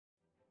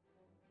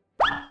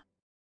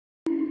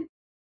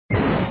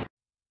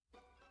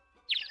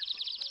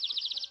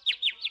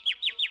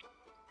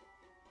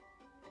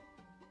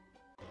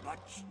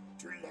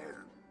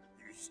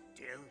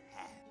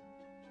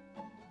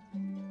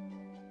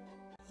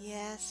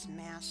Yes,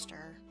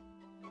 Master.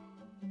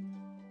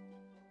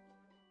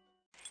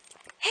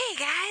 Hey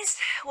guys,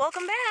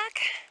 welcome back.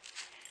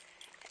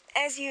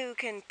 As you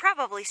can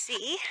probably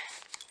see,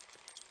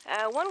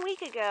 1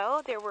 week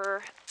ago there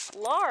were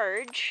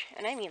large,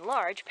 and I mean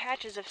large,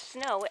 patches of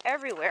snow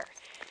everywhere.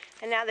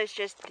 And now there's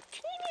just the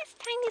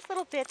tiniest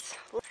little bits.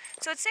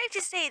 So it's safe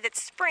to say that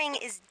spring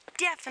is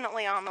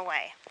definitely on the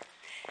way.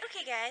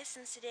 Okay guys,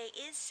 since today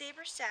is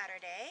Saber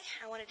Saturday,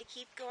 I wanted to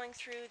keep going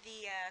through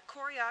the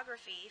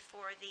choreography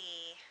for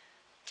the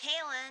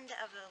tail end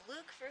of the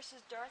Luke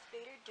versus Darth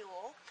Vader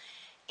duel.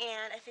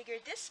 And I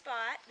figured this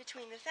spot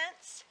between the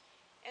fence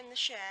and the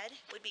shed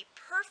would be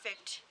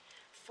perfect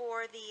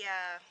for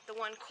the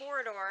one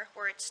corridor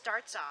where it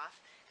starts off,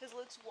 because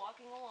Luke's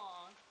walking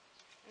along,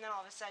 and then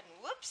all of a sudden,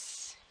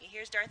 whoops, he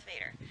hears Darth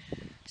Vader.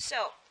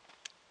 So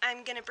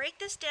I'm going to break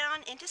this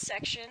down into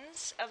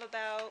sections of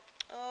about,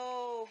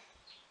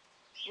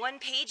 1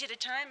 page at a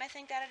time. I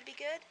think that would be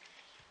good.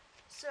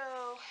 So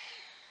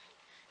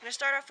I'm going to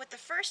start off with the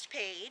first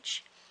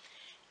page,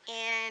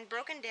 and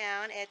broken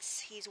down,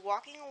 he's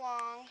walking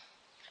along.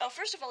 Oh,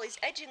 first of all, he's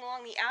edging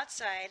along the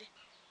outside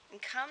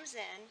and comes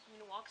in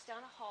and walks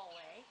down a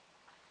hallway.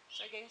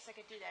 So I guess I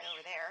could do that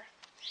over there.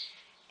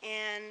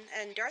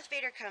 And Darth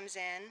Vader comes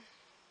in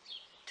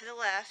to the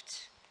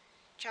left,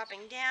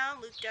 chopping down.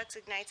 Luke ducks,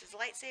 ignites his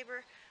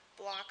lightsaber,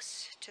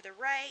 blocks to the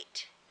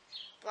right,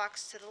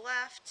 blocks to the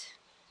left,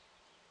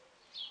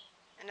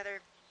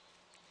 another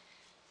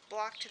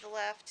block to the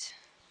left,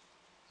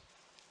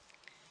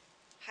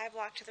 high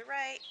block to the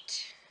right,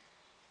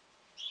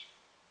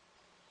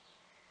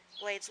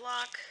 blades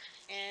lock,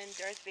 and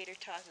Darth Vader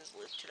tosses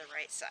Luke to the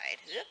right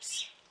side.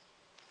 Oops.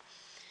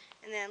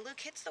 And then Luke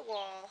hits the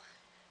wall,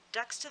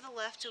 ducks to the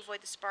left to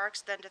avoid the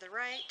sparks, then to the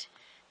right,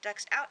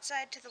 ducks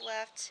outside to the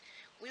left,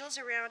 wheels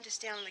around to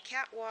stand on the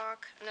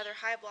catwalk, another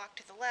high block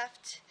to the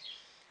left,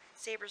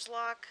 Saber's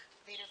lock,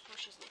 Vader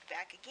pushes Luke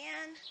back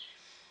again,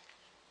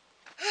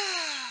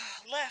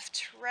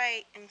 left,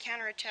 right, and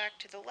counterattack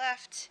to the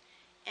left,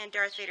 and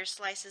Darth Vader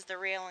slices the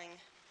railing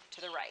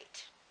to the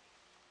right.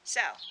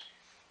 So,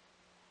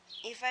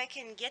 if I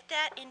can get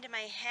that into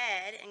my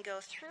head and go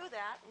through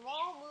that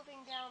while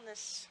moving down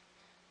this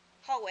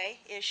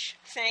hallway-ish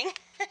thing,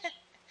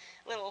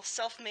 little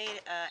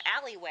self-made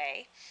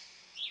alleyway,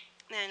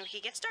 then we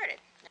can get started.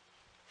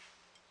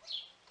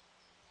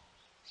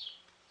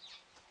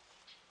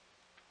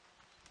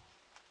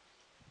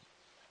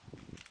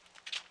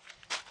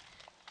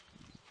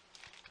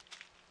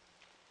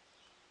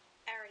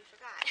 I already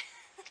forgot.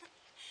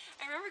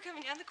 I remember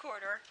coming down the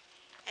corridor,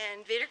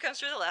 and Vader comes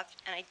through the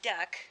left, and I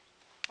duck.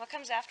 What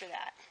comes after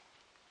that?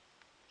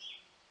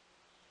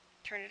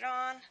 Turn it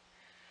on.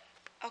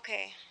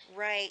 Okay,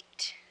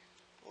 right,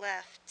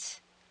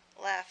 left,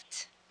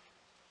 left,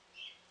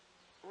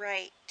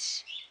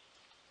 right.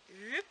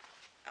 Whoop.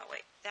 Oh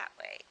wait, that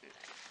way, and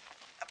then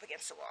up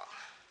against the wall.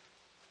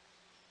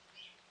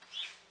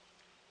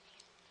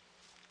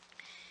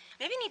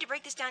 Maybe I need to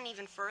break this down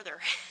even further.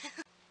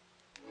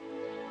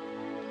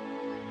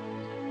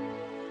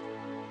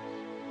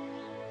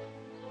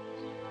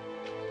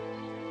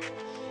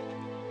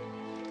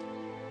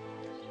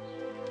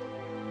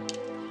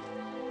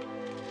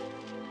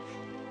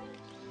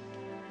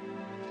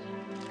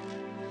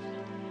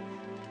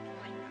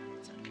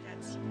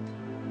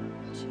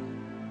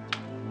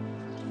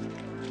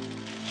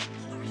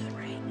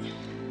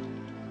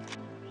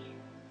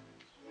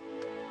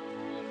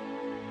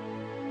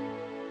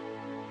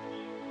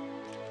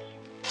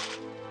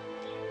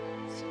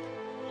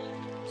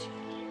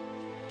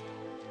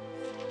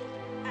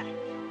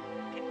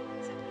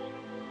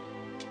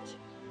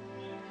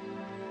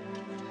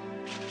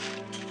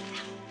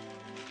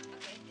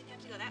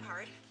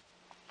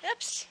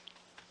 Oops.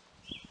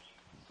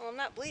 Well, I'm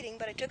not bleeding,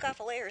 but I took off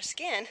a layer of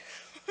skin.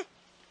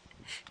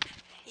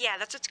 Yeah,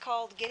 that's what's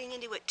called getting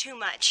into it too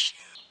much.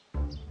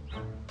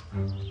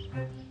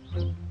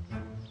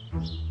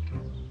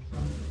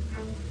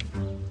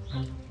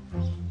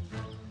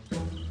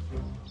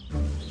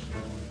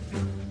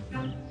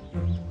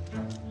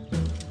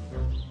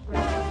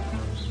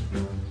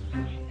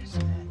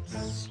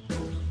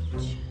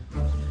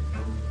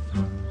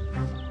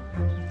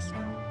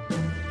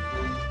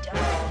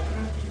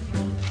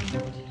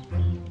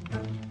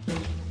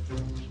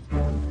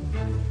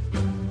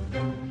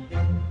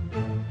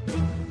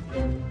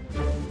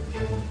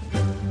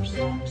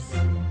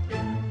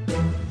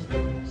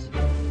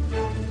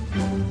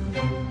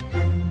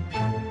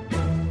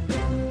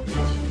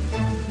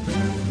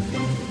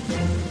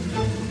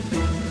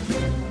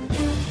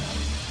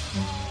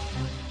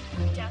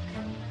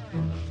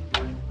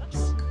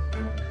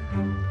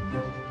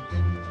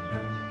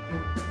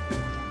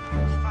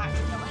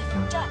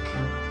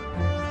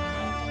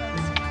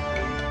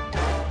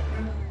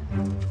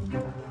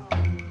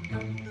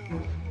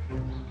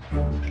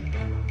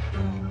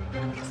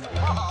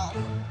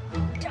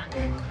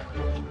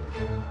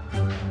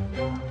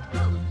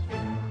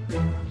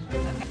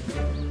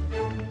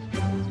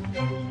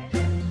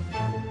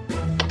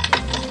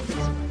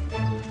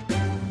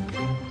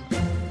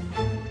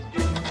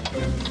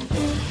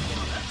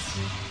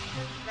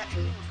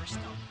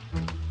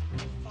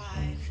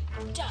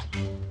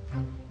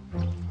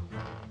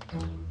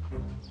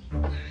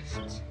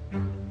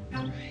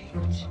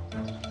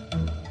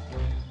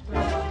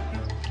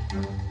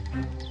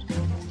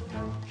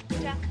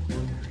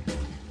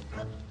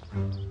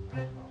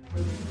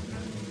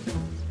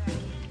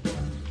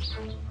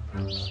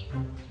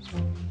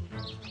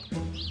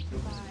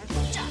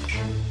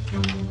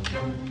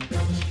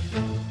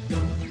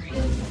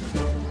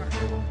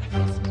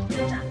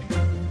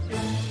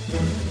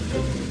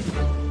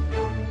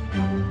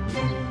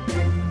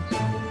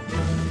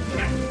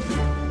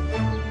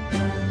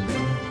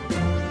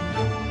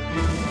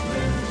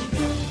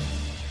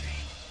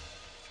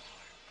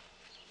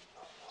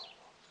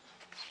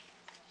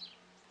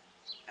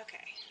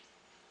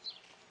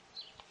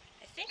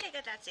 I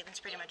got that sequence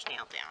pretty much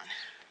nailed down.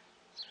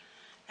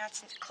 Now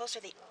it's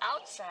closer to the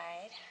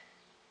outside.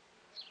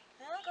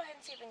 Now I'll go ahead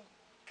and see if I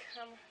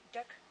can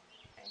duck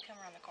and come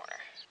around the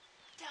corner.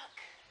 Duck.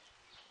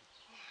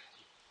 1,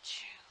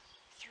 2,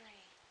 3,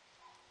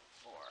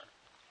 4.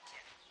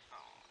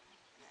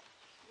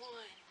 1,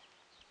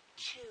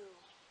 2, 3.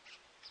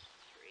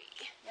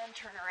 Then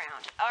turn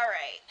around. All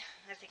right.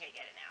 I think I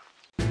get it now.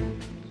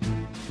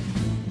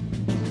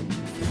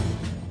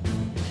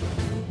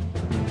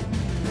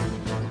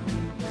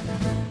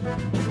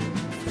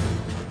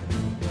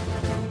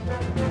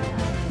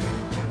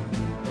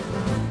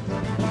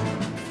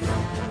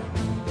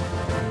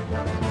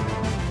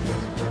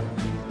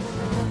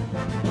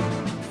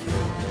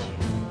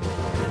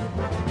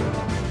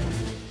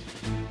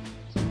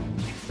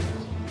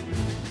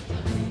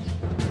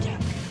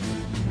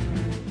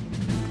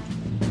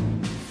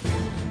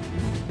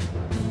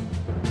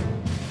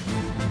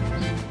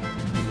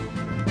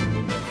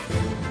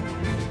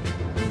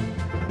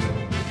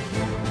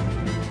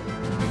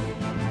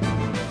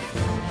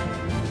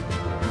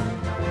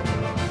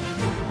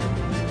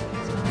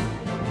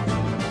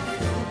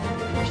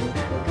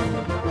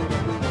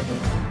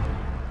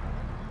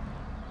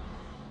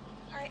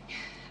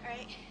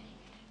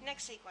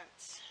 Next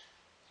sequence.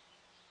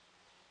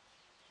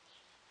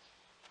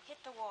 Hit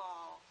the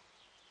wall.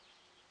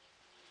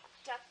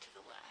 Duck to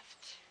the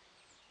left.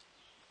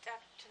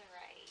 Duck to the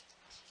right.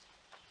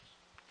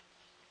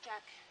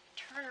 Duck.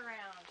 Turn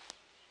around.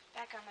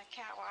 Back on the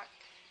catwalk.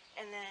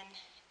 And then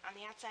on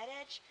the outside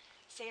edge,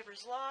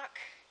 Saber's lock.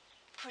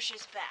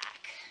 Pushes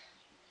back.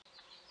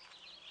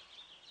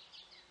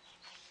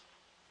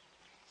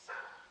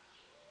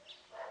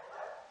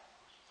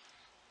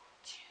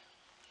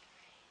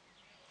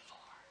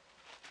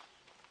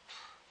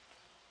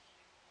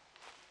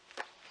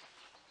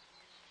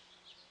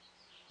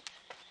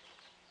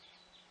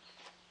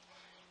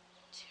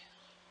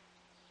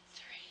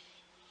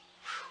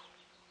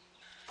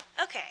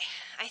 Okay,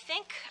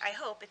 I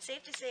hope it's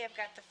safe to say I've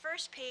got the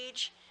first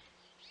page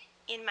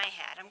in my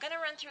head. I'm going to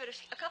run through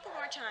it a couple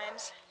more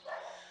times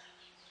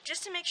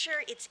just to make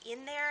sure it's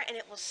in there and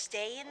it will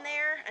stay in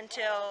there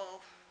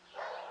until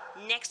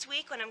next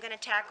week when I'm going to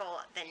tackle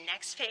the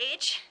next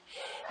page.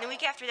 And the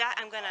week after that,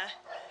 I'm going to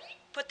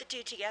put the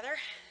two together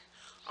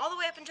all the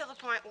way up until the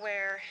point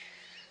where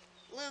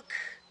Luke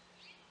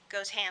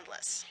goes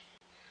handless.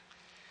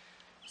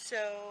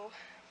 So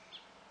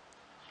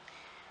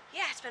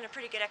yeah, it's been a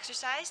pretty good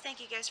exercise.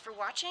 Thank you guys for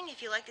watching.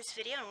 If you like this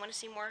video and want to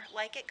see more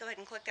like it, go ahead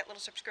and click that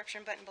little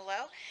subscription button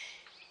below.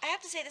 I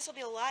have to say this will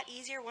be a lot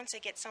easier once I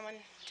get someone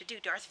to do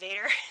Darth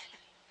Vader.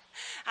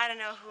 I don't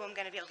know who I'm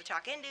going to be able to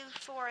talk into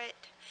for it,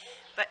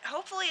 but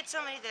hopefully it's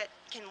somebody that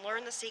can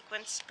learn the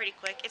sequence pretty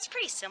quick. It's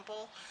pretty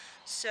simple,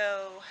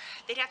 so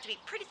they'd have to be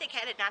pretty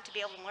thick-headed not to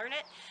be able to learn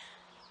it,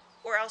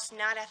 or else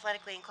not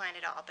athletically inclined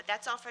at all. But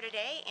that's all for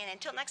today, and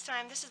until next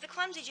time, this is the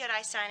Clumsy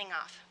Jedi signing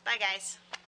off. Bye, guys.